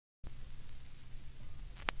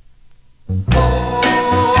I'm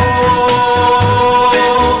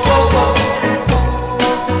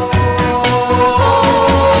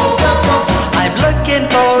looking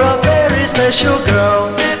for a very special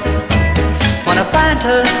girl. Wanna find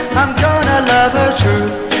her, I'm gonna love her true.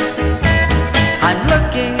 I'm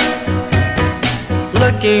looking,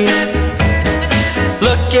 looking,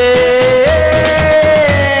 looking.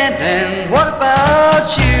 And what about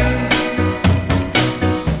you?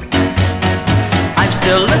 I'm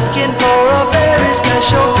still looking for a very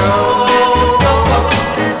special girl,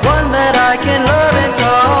 one that I can love and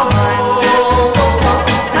call mine.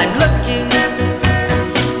 I'm looking,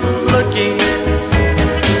 looking,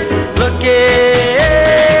 looking,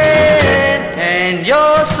 and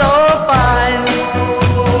you're so fine.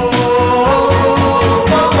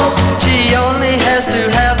 She only has to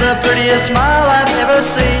have the prettiest smile I've ever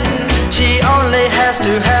seen. She only has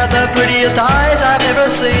to have the prettiest eyes I've ever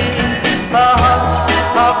seen. A heart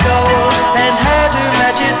of gold and hair to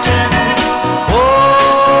match it too. Oh,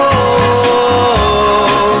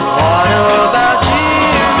 what about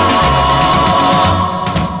you?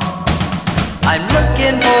 I'm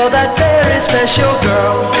looking for that very special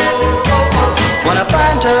girl. Wanna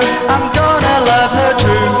find her, I'm gonna love her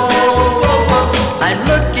true. I'm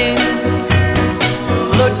looking,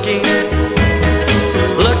 looking,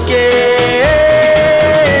 looking.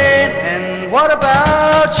 And what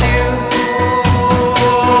about you?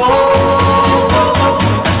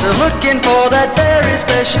 I'm still looking for that very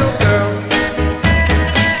special girl,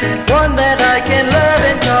 one that I can love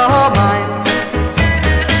and call mine.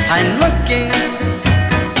 I'm looking,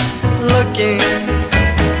 looking,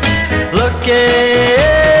 looking.